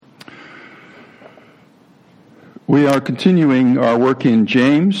We are continuing our work in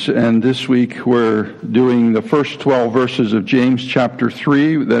James, and this week we're doing the first 12 verses of James chapter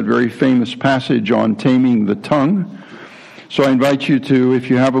 3, that very famous passage on taming the tongue. So I invite you to, if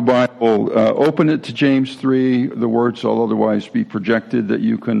you have a Bible, open it to James 3. The words will otherwise be projected that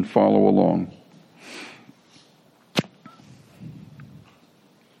you can follow along.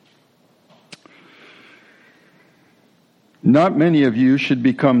 Not many of you should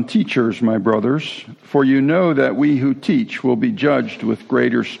become teachers, my brothers, for you know that we who teach will be judged with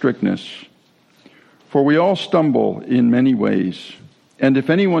greater strictness. For we all stumble in many ways, and if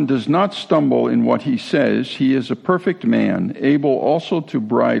anyone does not stumble in what he says, he is a perfect man, able also to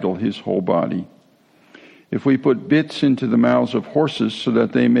bridle his whole body. If we put bits into the mouths of horses so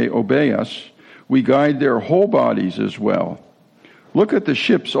that they may obey us, we guide their whole bodies as well. Look at the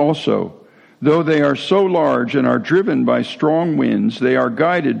ships also. Though they are so large and are driven by strong winds, they are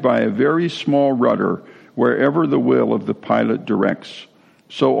guided by a very small rudder wherever the will of the pilot directs.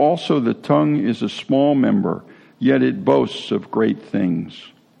 So also the tongue is a small member, yet it boasts of great things.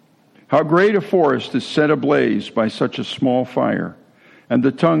 How great a forest is set ablaze by such a small fire! And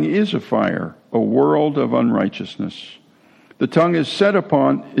the tongue is a fire, a world of unrighteousness. The tongue is set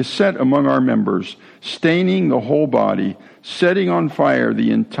among our members, staining the whole body, setting on fire the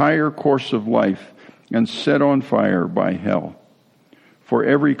entire course of life, and set on fire by hell. For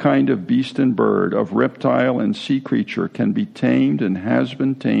every kind of beast and bird, of reptile and sea creature can be tamed and has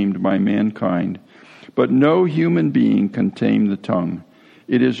been tamed by mankind, but no human being can tame the tongue.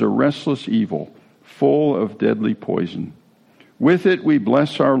 It is a restless evil, full of deadly poison. With it we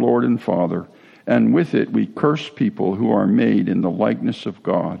bless our Lord and Father, and with it we curse people who are made in the likeness of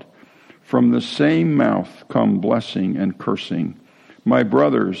God. From the same mouth come blessing and cursing. My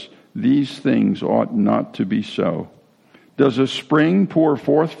brothers, these things ought not to be so. Does a spring pour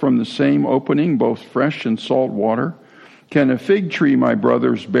forth from the same opening both fresh and salt water? Can a fig tree, my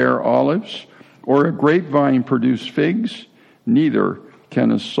brothers, bear olives, or a grapevine produce figs? Neither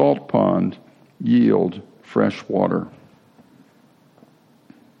can a salt pond yield fresh water.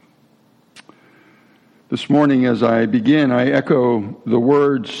 This morning, as I begin, I echo the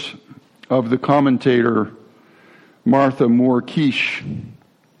words of the commentator Martha Moore Keish,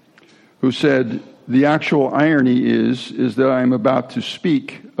 who said, "The actual irony is that I am about to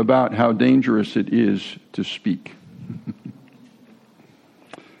speak about how dangerous it is to speak."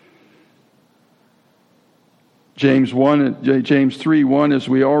 James 3:1, as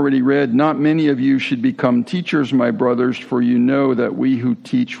we already read, "Not many of you should become teachers, my brothers, for you know that we who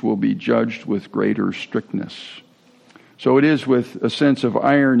teach will be judged with greater strictness." So it is with a sense of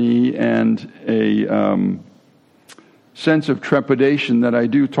irony and a sense of trepidation that I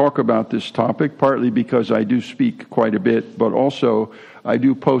do talk about this topic, partly because I do speak quite a bit, but also I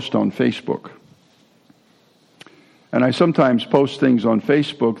do post on Facebook. And I sometimes post things on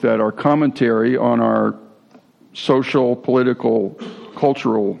Facebook that are commentary on our social, political,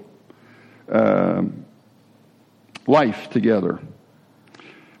 cultural life together.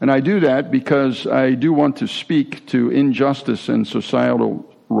 And I do that because I do want to speak to injustice and societal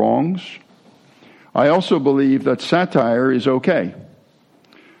wrongs. I also believe that satire is okay.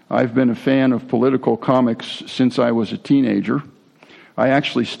 I've been a fan of political comics since I was a teenager. I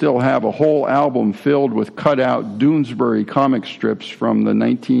actually still have a whole album filled with cut-out Doonesbury comic strips from the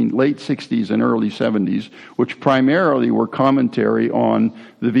late 60s and early 70s, which primarily were commentary on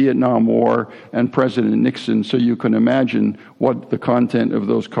the Vietnam War and President Nixon, so you can imagine what the content of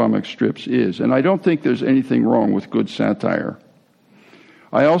those comic strips is. And I don't think there's anything wrong with good satire.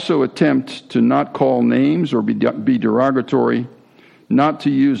 I also attempt to not call names or be derogatory, not to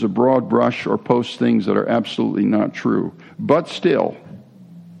use a broad brush or post things that are absolutely not true. But still,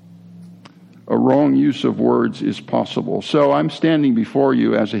 a wrong use of words is possible. So I'm standing before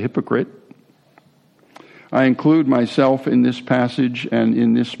you as a hypocrite. I include myself in this passage and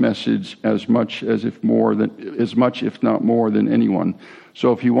in this message as much if not more than anyone.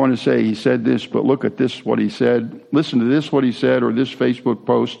 So if you want to say he said this, but look at this, what he said, listen to this, what he said, or this Facebook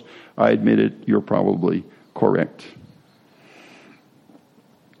post, I admit it, you're probably correct.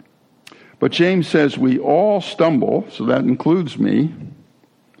 But James says we all stumble, so that includes me,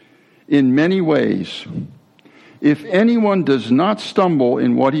 in many ways. If anyone does not stumble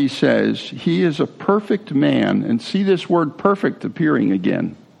in what he says, he is a perfect man. And see this word perfect appearing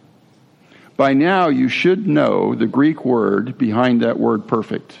again. By now you should know the Greek word behind that word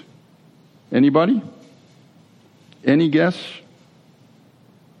perfect. Anybody? Any guess?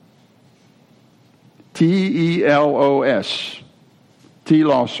 Telos.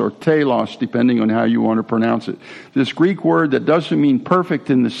 telos or telos, depending on how you want to pronounce it. This Greek word that doesn't mean perfect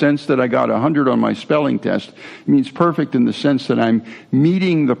in the sense that I got 100 on my spelling test. It means perfect in the sense that I'm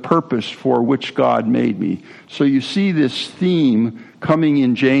meeting the purpose for which God made me. So you see this theme coming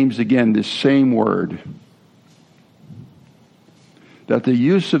in James again, this same word. That the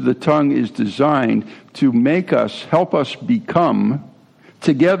use of the tongue is designed to help us become,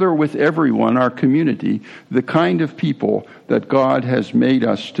 together with everyone, our community, the kind of people that God has made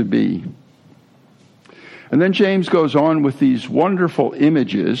us to be. And then James goes on with these wonderful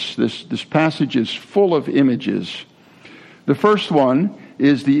images. This passage is full of images. The first one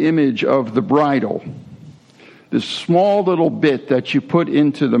is the image of the bridle. This small little bit that you put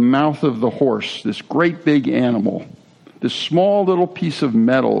into the mouth of the horse, this great big animal. This small little piece of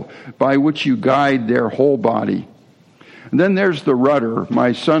metal by which you guide their whole body. And then there's the rudder.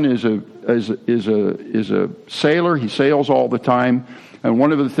 My son is a sailor. He sails all the time. And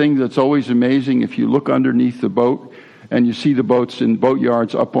one of the things that's always amazing, if you look underneath the boat and you see the boats in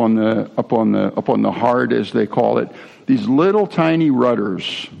boatyards up on the hard, as they call it, these little tiny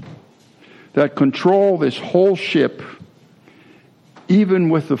rudders that control this whole ship, even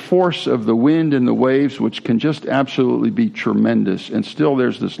with the force of the wind and the waves, which can just absolutely be tremendous. And still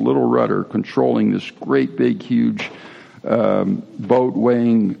there's this little rudder controlling this great big huge boat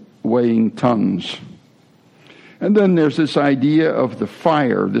weighing tons. And then there's this idea of the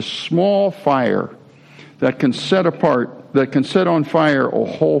fire, this small fire that can set on fire a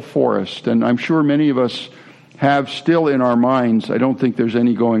whole forest. And I'm sure many of us have still in our minds, I don't think there's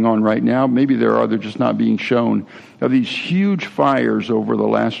any going on right now, maybe there are, they're just not being shown, of these huge fires over the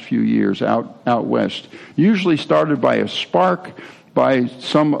last few years out west. Usually started by a spark, by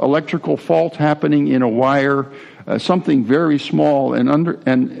some electrical fault happening in a wire, something very small, and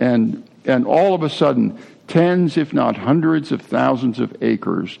all of a sudden, tens, if not hundreds of thousands of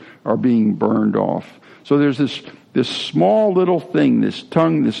acres are being burned off. So there's this small little thing, this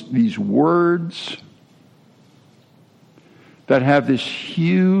tongue, these words that have this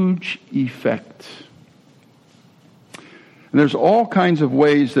huge effect. And there's all kinds of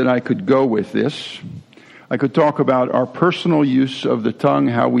ways that I could go with this. I could talk about our personal use of the tongue,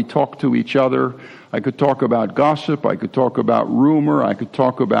 how we talk to each other. I could talk about gossip. I could talk about rumor. I could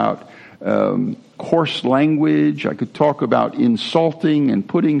talk about coarse language. I could talk about insulting and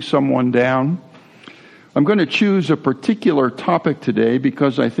putting someone down. I'm going to choose a particular topic today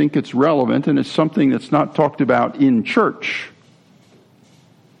because I think it's relevant and it's something that's not talked about in church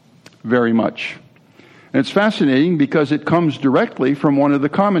very much. And it's fascinating because it comes directly from one of the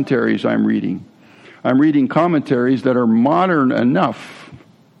commentaries I'm reading. I'm reading commentaries that are modern enough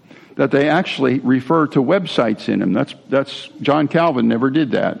that they actually refer to websites in them. That's John Calvin never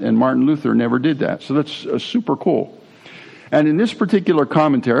did that, and Martin Luther never did that. So that's super cool. And in this particular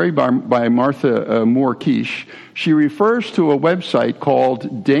commentary by Martha Moore Keish, she refers to a website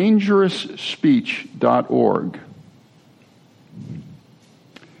called dangerousspeech.org.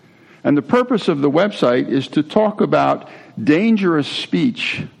 And the purpose of the website is to talk about dangerous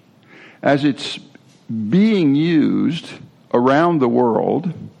speech as it's being used around the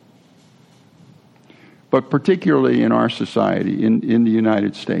world, but particularly in our society, in the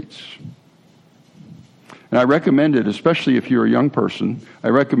United States. And I recommend it, especially if you're a young person, I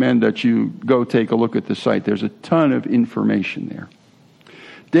recommend that you go take a look at the site. There's a ton of information there.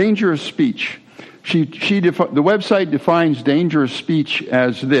 Dangerous speech. The website defines dangerous speech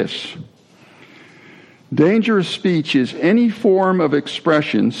as this. Dangerous speech is any form of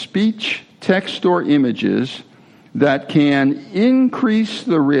expression, speech, text, or images that can increase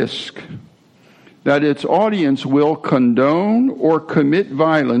the risk that its audience will condone or commit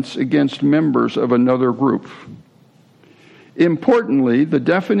violence against members of another group. Importantly, the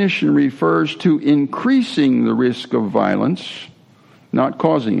definition refers to increasing the risk of violence, not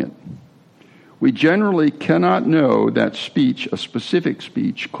causing it. We generally cannot know that speech, a specific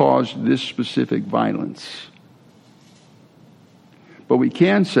speech, caused this specific violence. But we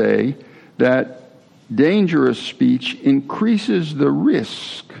can say that dangerous speech increases the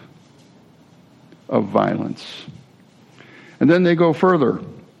risk of violence. And then they go further.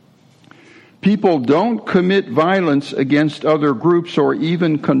 People don't commit violence against other groups or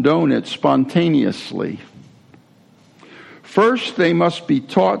even condone it spontaneously. First, they must be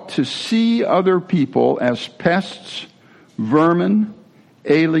taught to see other people as pests, vermin,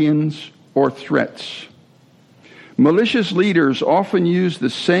 aliens, or threats. Malicious leaders often use the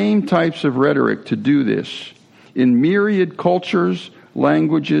same types of rhetoric to do this in myriad cultures,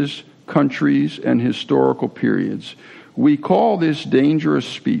 languages, countries, and historical periods. We call this dangerous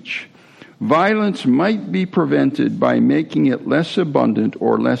speech. Violence might be prevented by making it less abundant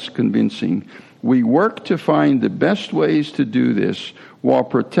or less convincing. We work to find the best ways to do this while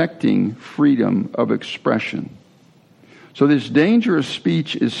protecting freedom of expression. So this dangerous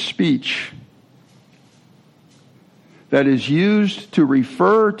speech is speech that is used to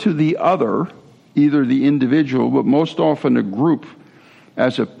refer to the other, either the individual, but most often a group,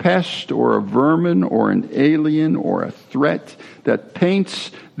 as a pest or a vermin or an alien or a threat, that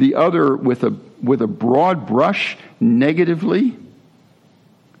paints the other with a broad brush negatively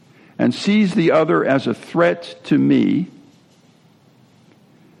and sees the other as a threat to me.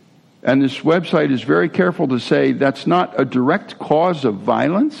 And this website is very careful to say that's not a direct cause of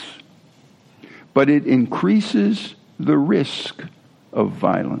violence, but it increases the risk of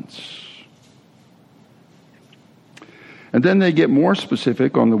violence. And then they get more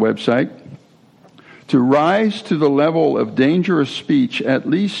specific on the website. To rise to the level of dangerous speech, at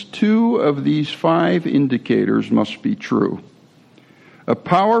least 2 of these 5 indicators must be true. A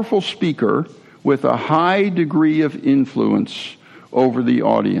powerful speaker with a high degree of influence over the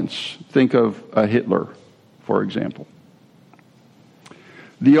audience. Think of a Hitler, for example.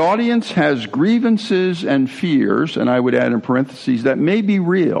 The audience has grievances and fears, and I would add in parentheses, that may be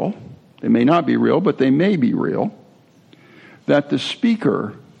real. They may not be real, but they may be real, that the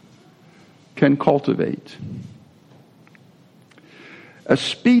speaker can cultivate. A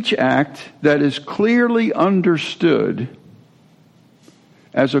speech act that is clearly understood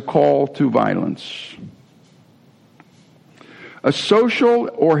as a call to violence. A social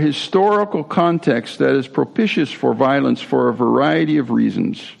or historical context that is propitious for violence for a variety of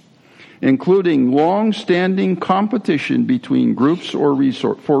reasons, including long-standing competition between groups or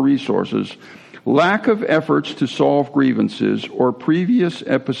for resources, lack of efforts to solve grievances, or previous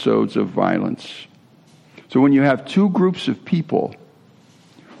episodes of violence. So when you have 2 groups of people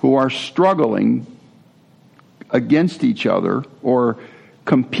who are struggling against each other, or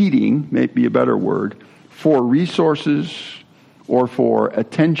competing, may be a better word, for resources, or for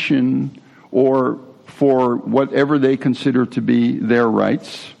attention, or for whatever they consider to be their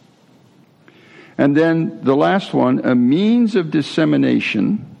rights. And then the last one, a means of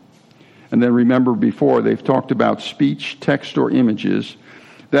dissemination. And then remember before, they've talked about speech, text, or images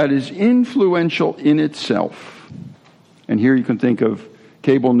that is influential in itself. And here you can think of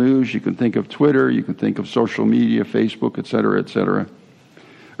cable news, you can think of Twitter, you can think of social media, Facebook, etc., etc.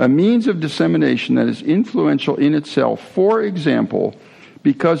 A means of dissemination that is influential in itself, for example,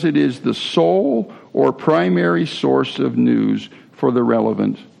 because it is the sole or primary source of news for the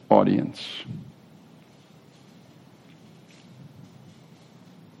relevant audience.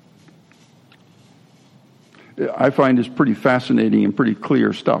 I find this pretty fascinating and pretty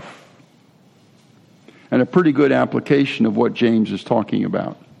clear stuff, and a pretty good application of what James is talking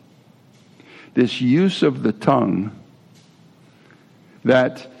about. This use of the tongue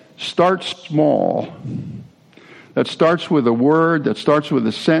that starts small, that starts with a word, that starts with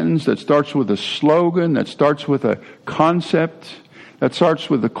a sentence, that starts with a slogan, that starts with a concept, that starts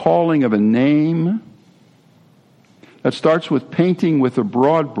with the calling of a name, that starts with painting with a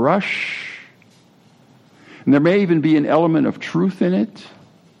broad brush. And there may even be an element of truth in it,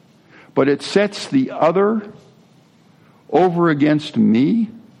 but it sets the other over against me.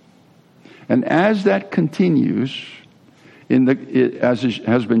 And as that continues, as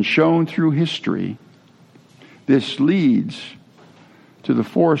has been shown through history, this leads to the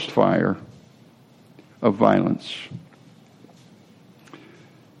forest fire of violence.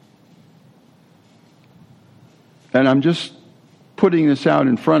 And I'm just putting this out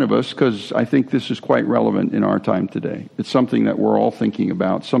in front of us because I think this is quite relevant in our time today. It's something that we're all thinking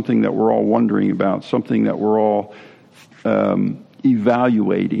about, something that we're all wondering about, something that we're all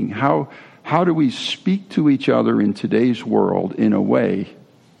evaluating. How do we speak to each other in today's world in a way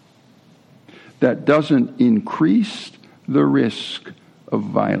that doesn't increase the risk of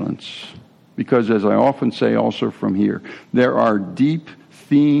violence? Because as I often say also from here, there are deep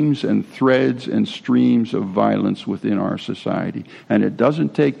themes and threads and streams of violence within our society, and it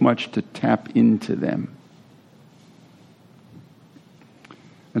doesn't take much to tap into them.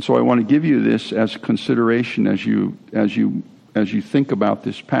 And so I want to give you this as consideration as you think about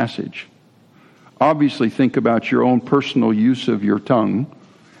this passage. Obviously, think about your own personal use of your tongue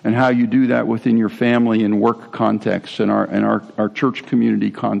and how you do that within your family and work contexts and our church community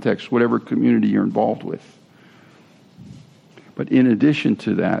context, whatever community you're involved with. But in addition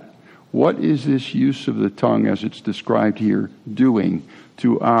to that, what is this use of the tongue, as it's described here, doing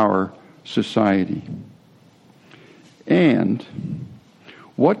to our society? And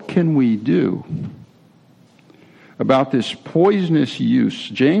what can we do about this poisonous use.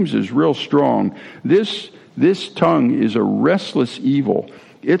 James is real strong. This tongue is a restless evil.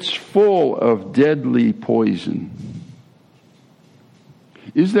 It's full of deadly poison.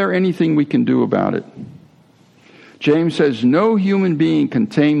 Is there anything we can do about it? James says, no human being can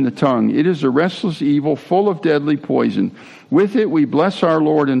tame the tongue. It is a restless evil full of deadly poison. With it we bless our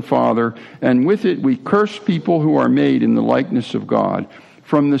Lord and Father, and with it we curse people who are made in the likeness of God.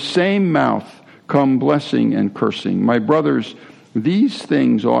 From the same mouth come blessing and cursing. My brothers, these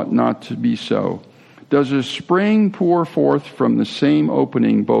things ought not to be so. Does a spring pour forth from the same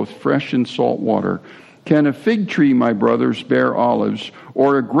opening both fresh and salt water? Can a fig tree, my brothers, bear olives,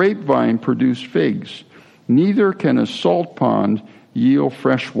 or a grapevine produce figs? Neither can a salt pond yield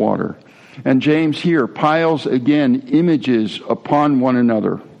fresh water. And James here piles again images upon one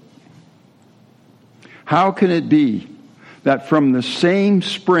another. How can it be that from the same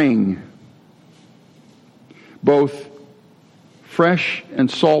spring both fresh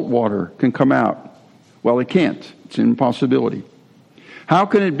and salt water can come out? Well, it can't. It's an impossibility. How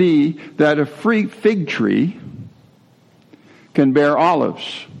can it be that a fig tree can bear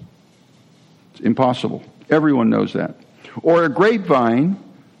olives? It's impossible. Everyone knows that. Or a grapevine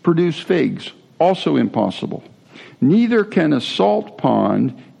produce figs? Also impossible. Neither can a salt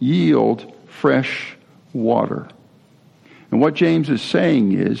pond yield fresh water. And what James is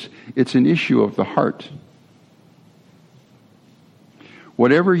saying is, it's an issue of the heart.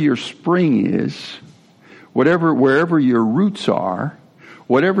 Whatever your spring is, wherever your roots are,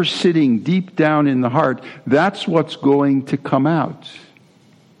 whatever's sitting deep down in the heart, that's what's going to come out.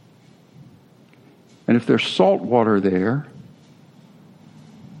 And if there's salt water there,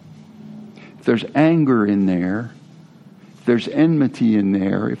 if there's anger in there, if there's enmity in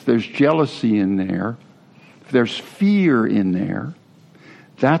there, if there's jealousy in there, if there's fear in there,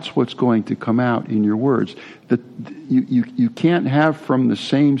 that's what's going to come out in your words. You can't have from the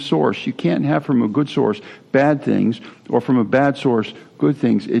same source, you can't have from a good source bad things, or from a bad source good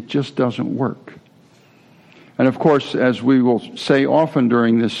things. It just doesn't work. And of course, as we will say often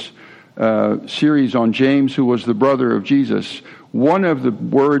during this series on James, who was the brother of Jesus, one of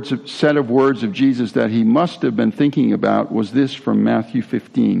the set of words of Jesus that he must have been thinking about was this from Matthew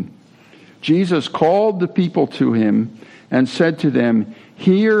 15. Jesus called the people to him and said to them,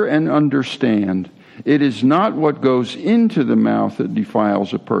 "Hear and understand. It is not what goes into the mouth that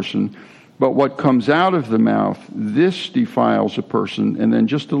defiles a person, but what comes out of the mouth, this defiles a person." And then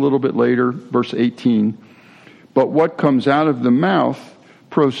just a little bit later, verse 18, "But what comes out of the mouth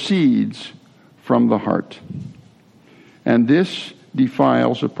proceeds from the heart, and this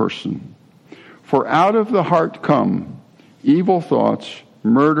defiles a person. For out of the heart come evil thoughts,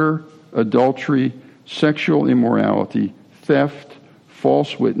 murder, adultery, sexual immorality, theft,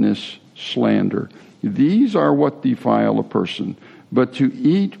 false witness, slander. These are what defile a person. But to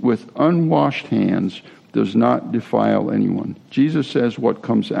eat with unwashed hands does not defile anyone." Jesus says what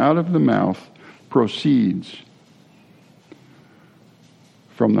comes out of the mouth proceeds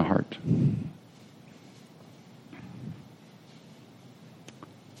from the heart.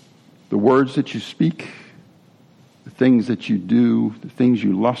 The words that you speak, the things that you do, the things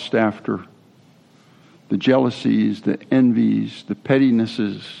you lust after, the jealousies, the envies, the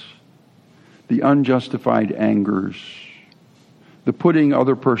pettinesses, the unjustified angers, the putting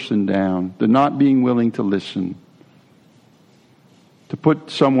other person down, the not being willing to listen, to put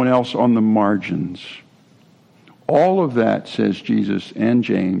someone else on the margins. All of that, says Jesus and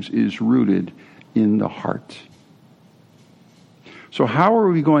James, is rooted in the heart. So how are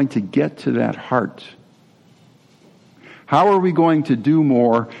we going to get to that heart? How are we going to do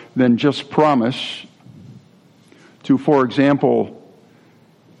more than just promise to, for example,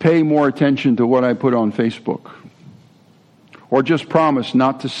 pay more attention to what I put on Facebook? Or just promise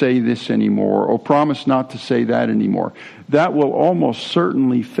not to say this anymore, or promise not to say that anymore. That will almost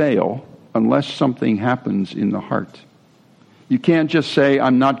certainly fail unless something happens in the heart. You can't just say,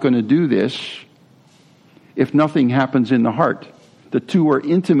 "I'm not going to do this," if nothing happens in the heart. The two are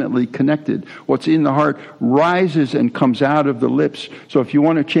intimately connected. What's in the heart rises and comes out of the lips. So if you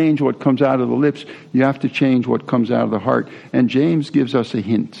want to change what comes out of the lips, you have to change what comes out of the heart. And James gives us a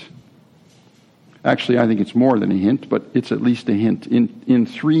hint. Actually, I think it's more than a hint, but it's at least a hint. In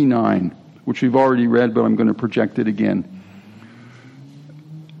 3:9, which we've already read, but I'm going to project it again.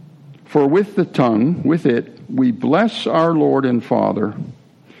 "For with the tongue, with it, we bless our Lord and Father,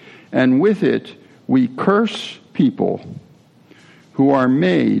 and with it we curse people who are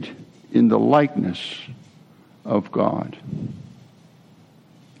made in the likeness of God."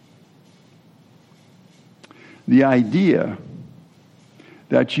 The idea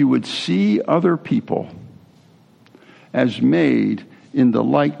that you would see other people as made in the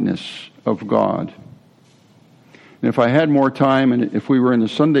likeness of God. And if I had more time, and if we were in a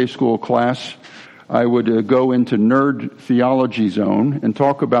Sunday school class, I would go into nerd theology zone and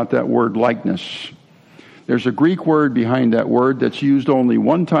talk about that word likeness. There's a Greek word behind that word that's used only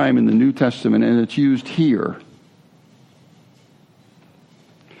one time in the New Testament, and it's used here.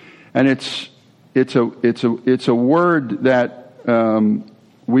 And it's a word that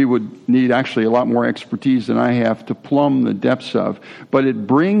we would need actually a lot more expertise than I have to plumb the depths of. But it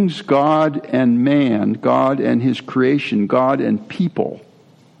brings God and man, God and his creation, God and people,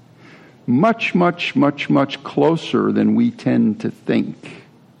 much, much, much, much closer than we tend to think.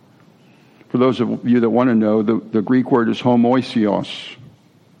 For those of you that want to know, the Greek word is homoousios.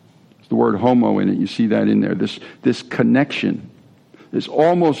 It's the word homo in it. You see that in there. This connection, this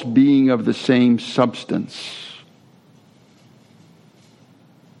almost being of the same substance.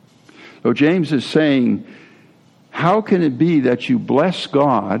 So James is saying, how can it be that you bless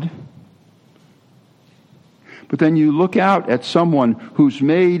God, but then you look out at someone who's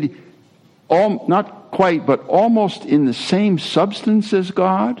made, not quite, but almost in the same substance as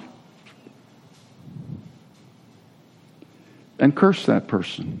God, and curse that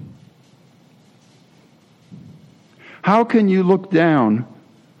person? How can you look down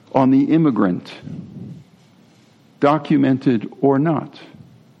on the immigrant, documented or not?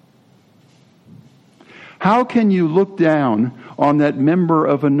 How can you look down on that member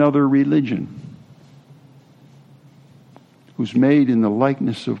of another religion who's made in the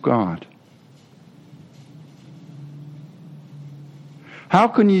likeness of God? How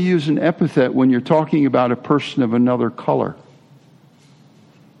can you use an epithet when you're talking about a person of another color?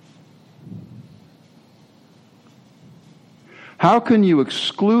 How can you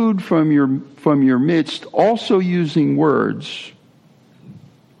exclude from your midst, also using words,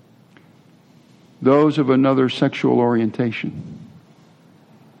 those of another sexual orientation,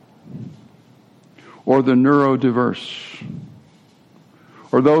 or the neurodiverse,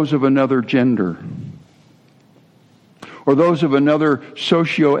 or those of another gender, or those of another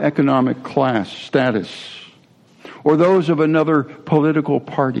socioeconomic class, status, or those of another political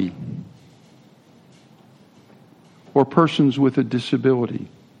party, or persons with a disability,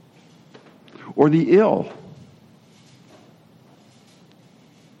 or the ill,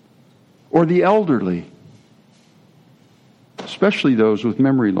 or the elderly, especially those with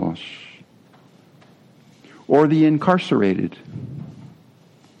memory loss, or the incarcerated,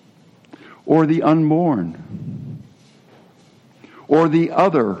 or the unborn, or the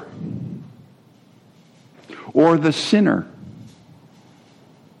other, or the sinner,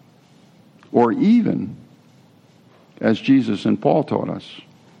 or even, as Jesus and Paul taught us,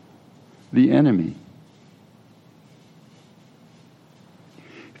 the enemy.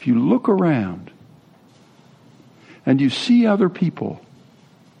 If you look around and you see other people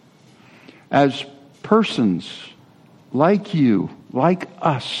as persons like you, like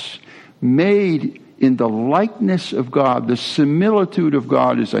us, made in the likeness of God, the similitude of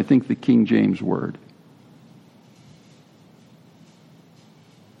God is, I think, the King James word.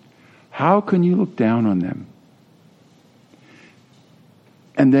 How can you look down on them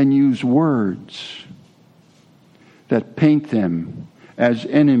and then use words that paint them as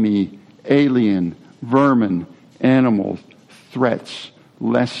enemy, alien, vermin, animal, threats,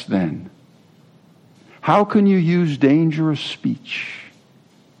 less than? How can you use dangerous speech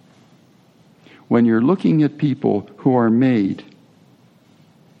when you're looking at people who are made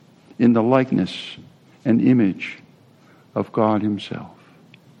in the likeness and image of God Himself?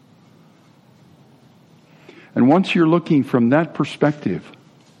 And once you're looking from that perspective,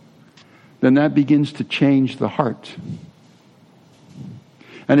 then that begins to change the heart.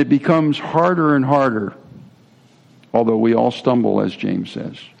 And it becomes harder and harder, although we all stumble, as James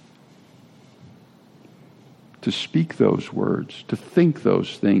says, to speak those words, to think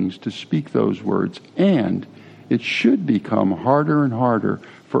those things, to speak those words. And it should become harder and harder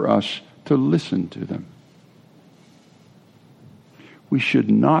for us to listen to them. We should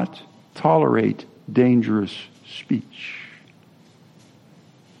not tolerate dangerous speech.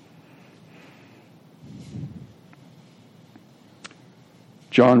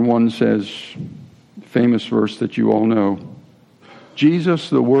 John 1 says, famous verse that you all know, Jesus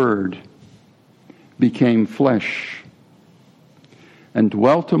the Word became flesh and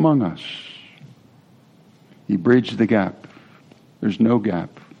dwelt among us. He bridged the gap. There's no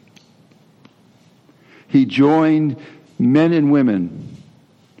gap. He joined men and women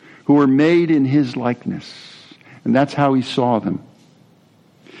who were made in His likeness. And that's how He saw them.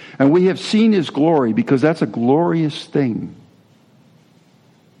 And we have seen His glory because that's a glorious thing.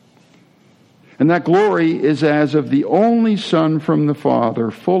 And that glory is as of the only Son from the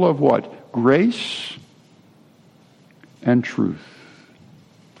Father, full of what? Grace and truth.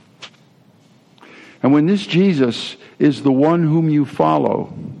 And when this Jesus is the one whom you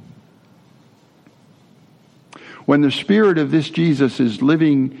follow, when the Spirit of this Jesus is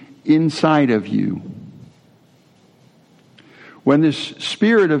living inside of you, when this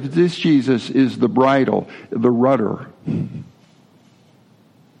Spirit of this Jesus is the bridle, the rudder,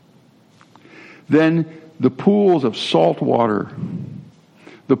 then the pools of salt water,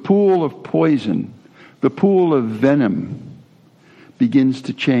 the pool of poison, the pool of venom begins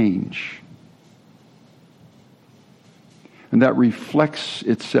to change. And that reflects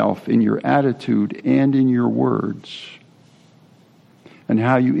itself in your attitude and in your words and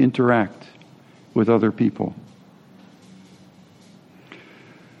how you interact with other people.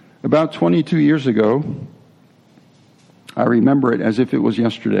 About 22 years ago, I remember it as if it was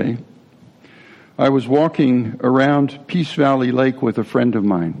yesterday, I was walking around Peace Valley Lake with a friend of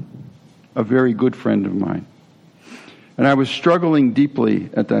mine, a very good friend of mine. And I was struggling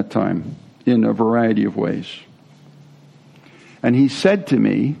deeply at that time in a variety of ways. And he said to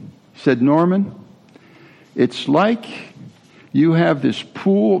me, Norman, it's like you have this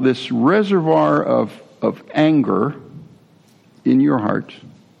pool, this reservoir of anger in your heart.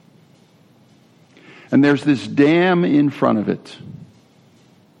 And there's this dam in front of it.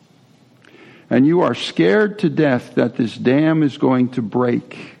 And you are scared to death that this dam is going to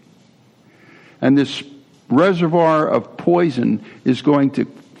break. And this reservoir of poison is going to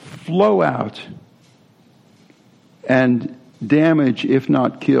flow out and damage, if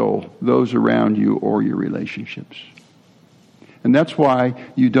not kill, those around you or your relationships. And that's why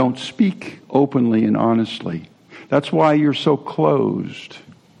you don't speak openly and honestly. That's why you're so closed.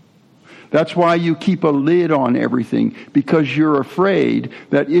 That's why you keep a lid on everything, because you're afraid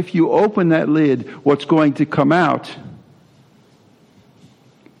that if you open that lid, what's going to come out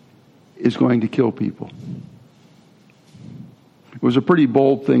is going to kill people. It was a pretty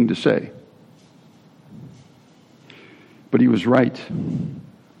bold thing to say. But he was right.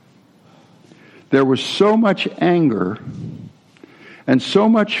 There was so much anger and so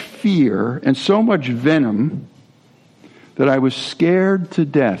much fear and so much venom that I was scared to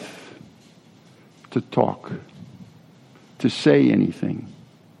death to talk, to say anything.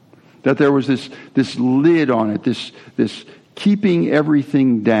 That there was this lid on it, this keeping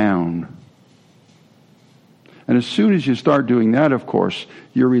everything down. And as soon as you start doing that, of course,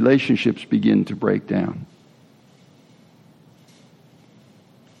 your relationships begin to break down.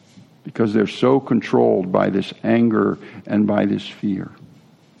 Because they're so controlled by this anger and by this fear.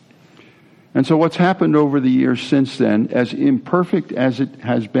 And so what's happened over the years since then, as imperfect as it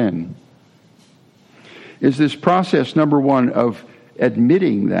has been, is this process, number one, of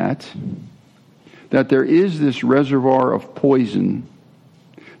admitting that there is this reservoir of poison,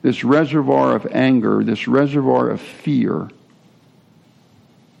 this reservoir of anger, this reservoir of fear.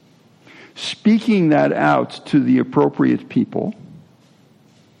 Speaking that out to the appropriate people.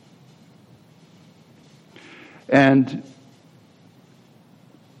 And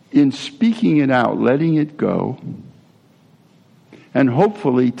in speaking it out, letting it go, and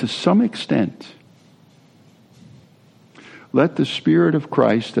hopefully to some extent, let the Spirit of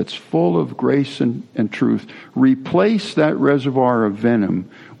Christ that's full of grace and truth replace that reservoir of venom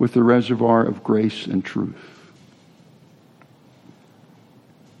with the reservoir of grace and truth.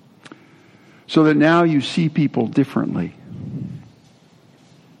 So that now you see people differently.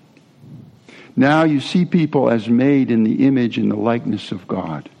 Now you see people as made in the image and the likeness of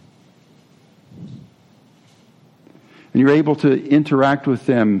God. And you're able to interact with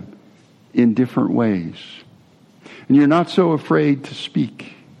them in different ways. And you're not so afraid to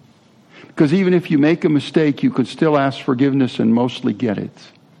speak. Because even if you make a mistake, you can still ask forgiveness and mostly get it.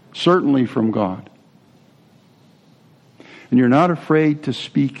 Certainly from God. And you're not afraid to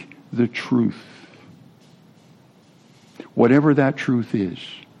speak the truth. Whatever that truth is.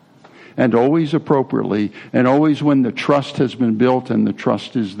 And always appropriately, and always when the trust has been built and the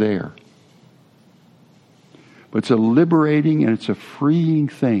trust is there. But it's a liberating and it's a freeing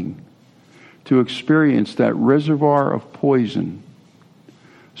thing to experience that reservoir of poison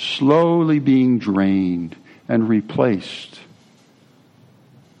slowly being drained and replaced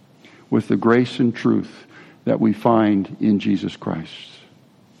with the grace and truth that we find in Jesus Christ.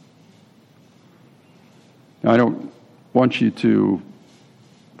 Now, I don't want you to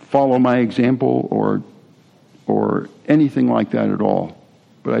follow my example or anything like that at all,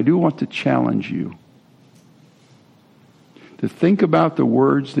 but I do want to challenge you to think about the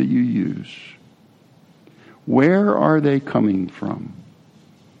words that you use. Where are they coming from?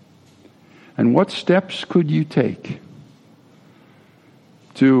 And what steps could you take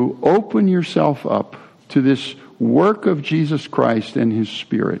to open yourself up to this work of Jesus Christ and His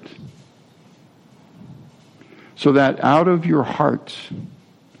Spirit, so that out of your hearts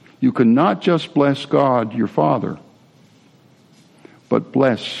you can not just bless God, your Father, but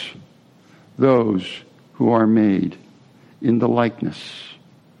bless those who are made in the likeness,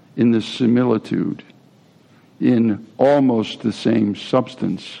 in the similitude, in almost the same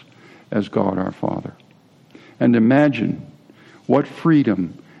substance as God our Father. And imagine what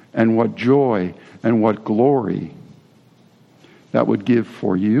freedom and what joy and what glory that would give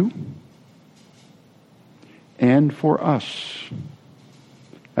for you and for us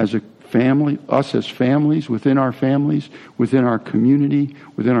as a family, us as families, within our community,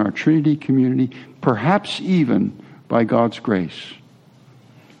 within our Trinity community, perhaps even by God's grace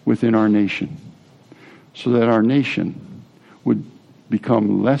within our nation, so that our nation would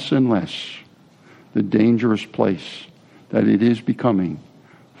become less and less the dangerous place that it is becoming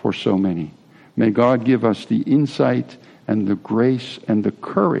for so many. May God give us the insight and the grace and the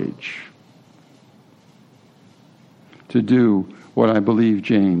courage to do what I believe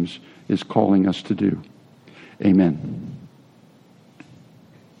James is calling us to do. Amen.